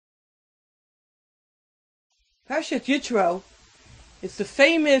Parshat Yitro is the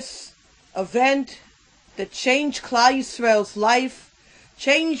famous event that changed Klal Yisrael's life,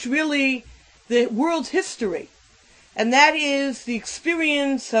 changed really the world's history. And that is the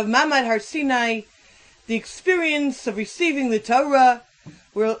experience of Mamad Har Sinai, the experience of receiving the Torah,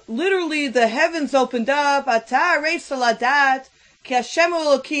 where literally the heavens opened up, Ata Reis Aladat, Ki Hashem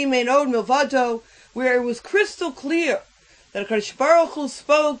Elokim Ein Od Milvado, where it was crystal clear that HaKadosh Baruch Hu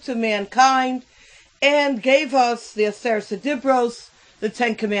spoke to mankind and gave us the Aseret Dibros, the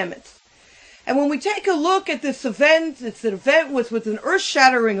Ten Commandments. And when we take a look at this event, it's an event with an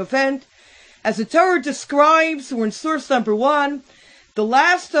earth-shattering event. As the Torah describes, we're in source number 1, the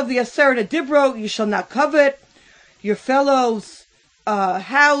last of the Aseret Dibro, you shall not covet your fellow's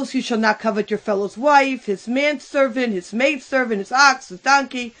house, you shall not covet your fellow's wife, his manservant, his maidservant, his ox, his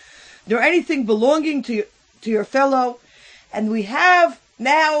donkey, nor anything belonging to your fellow. And we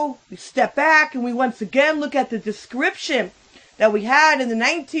step back and we once again look at the description that we had in the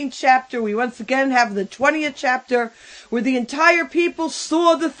 19th chapter. We once again have the 20th chapter, where the entire people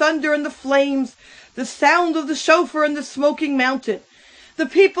saw the thunder and the flames, the sound of the shofar and the smoking mountain. The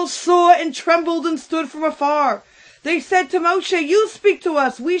people saw and trembled and stood from afar. They said to Moshe, "You speak to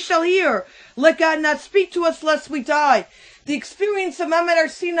us, we shall hear. Let God not speak to us lest we die." The experience of Mamad Har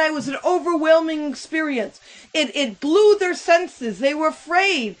Sinai was an overwhelming experience. It blew their senses. They were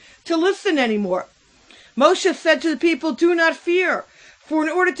afraid to listen anymore. Moshe said to the people, "Do not fear, for in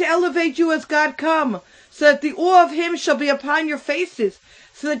order to elevate you as God come, so that the awe of him shall be upon your faces,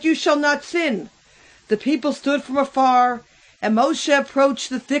 so that you shall not sin." The people stood from afar, and Moshe approached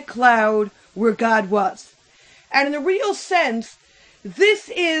the thick cloud where God was. And in a real sense, this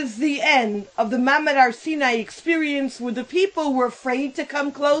is the end of the Mamad Har Sinai experience, where the people were afraid to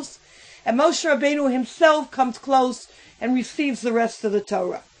come close, and Moshe Rabbeinu himself comes close and receives the rest of the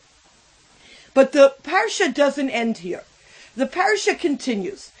Torah. But the Parsha doesn't end here. The Parsha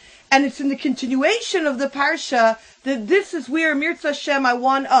continues. And it's in the continuation of the Parsha that this is where, Mirza Hashem, I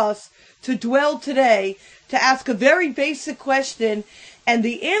want us to dwell today, to ask a very basic question. And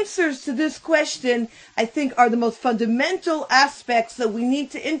the answers to this question, I think, are the most fundamental aspects that we need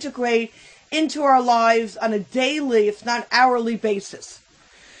to integrate into our lives on a daily, if not hourly basis.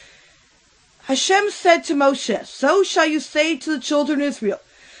 Hashem said to Moshe, "So shall you say to the children of Israel,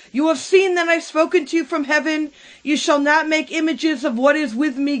 you have seen that I have spoken to you from heaven. You shall not make images of what is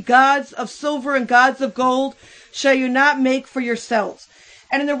with me, gods of silver and gods of gold, shall you not make for yourselves."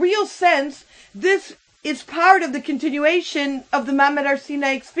 And in a real sense, this is part of the continuation of the Mamad Har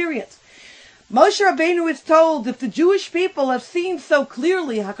Sinai experience. Moshe Rabbeinu is told, if the Jewish people have seen so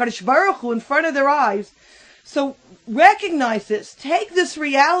clearly HaKadosh Baruch Hu in front of their eyes, so recognize this, take this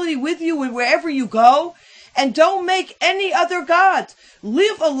reality with you wherever you go, and don't make any other gods.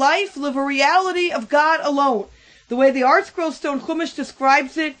 Live a life, live a reality of God alone. The way the Art Scroll Stone Chumash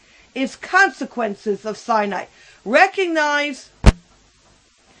describes it is consequences of Sinai. Recognize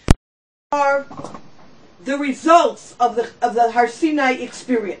are the results of the Har Sinai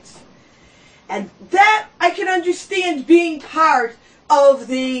experience. And that I can understand being part of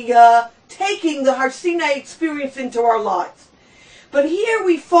the taking the Har Sinai experience into our lives. But here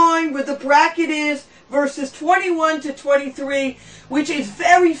we find where the bracket is, verses 21 to 23, which is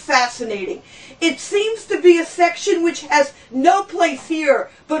very fascinating. It seems to be a section which has no place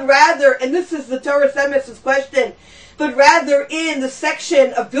here, but rather, and this is the Torah Semes's question, but rather in the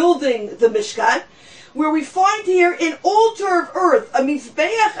section of building the Mishkan, where we find here an altar of earth, a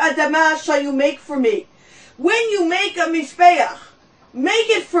Mizbeach Adamah shall you make for me. When you make a Mizbeach, make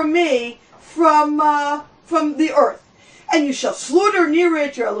it for me from the earth. And you shall slaughter near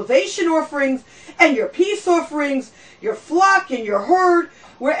it your elevation offerings and your peace offerings, your flock and your herd.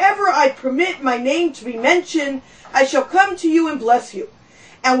 Wherever I permit my name to be mentioned, I shall come to you and bless you.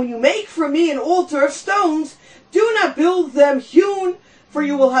 And when you make for me an altar of stones, do not build them hewn, for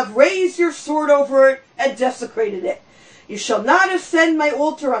you will have raised your sword over it and desecrated it. You shall not ascend my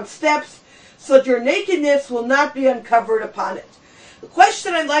altar on steps, so that your nakedness will not be uncovered upon it. The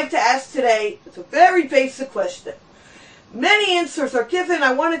question I'd like to ask today is a very basic question. Many answers are given.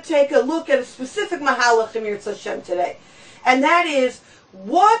 I want to take a look at a specific mahalach in Yitro Hashem today. And that is,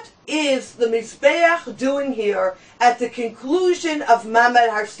 what is the Mizbeach doing here at the conclusion of Mamad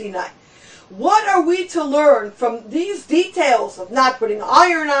Har Sinai? What are we to learn from these details of not putting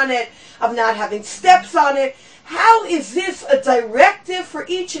iron on it, of not having steps on it? How is this a directive for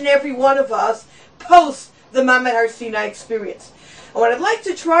each and every one of us post the Mamad Har Sinai experience? And what I'd like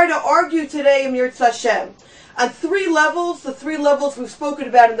to try to argue today in Yitro Hashem, on 3 levels, the 3 levels we've spoken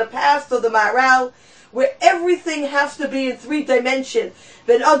about in the past, of the Maharal, where everything has to be in three dimensions.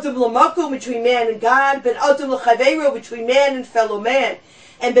 Ben Adam l'makom, between man and God. Ben Adam l'chaveiro, between man and fellow man.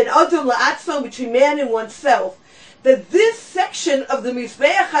 And Ben Adam l'Atzmo, between man and oneself. That this section of the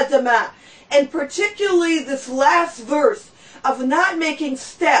Mizbeach HaDamah, and particularly this last verse of not making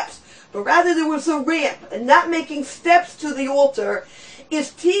steps, but rather there was a ramp, and not making steps to the altar,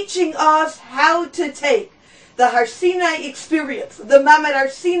 is teaching us how to take the Har Sinai experience, the Mamad Har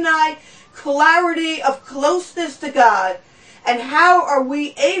Sinai clarity of closeness to God, and how are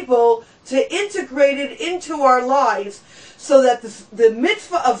we able to integrate it into our lives so that the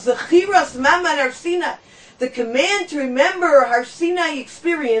mitzvah of Zechiras Mamad Har Sinai, the command to remember Har Sinai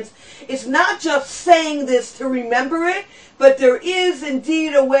experience, is not just saying this to remember it, but there is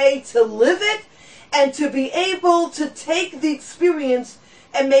indeed a way to live it and to be able to take the experience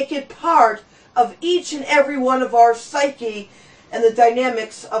and make it part of each and every one of our psyche and the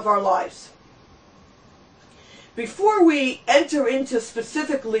dynamics of our lives. Before we enter into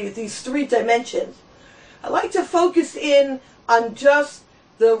specifically these three dimensions, I'd like to focus in on just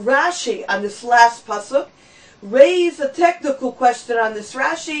the Rashi on this last pasuk, raise a technical question on this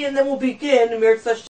Rashi, and then we'll begin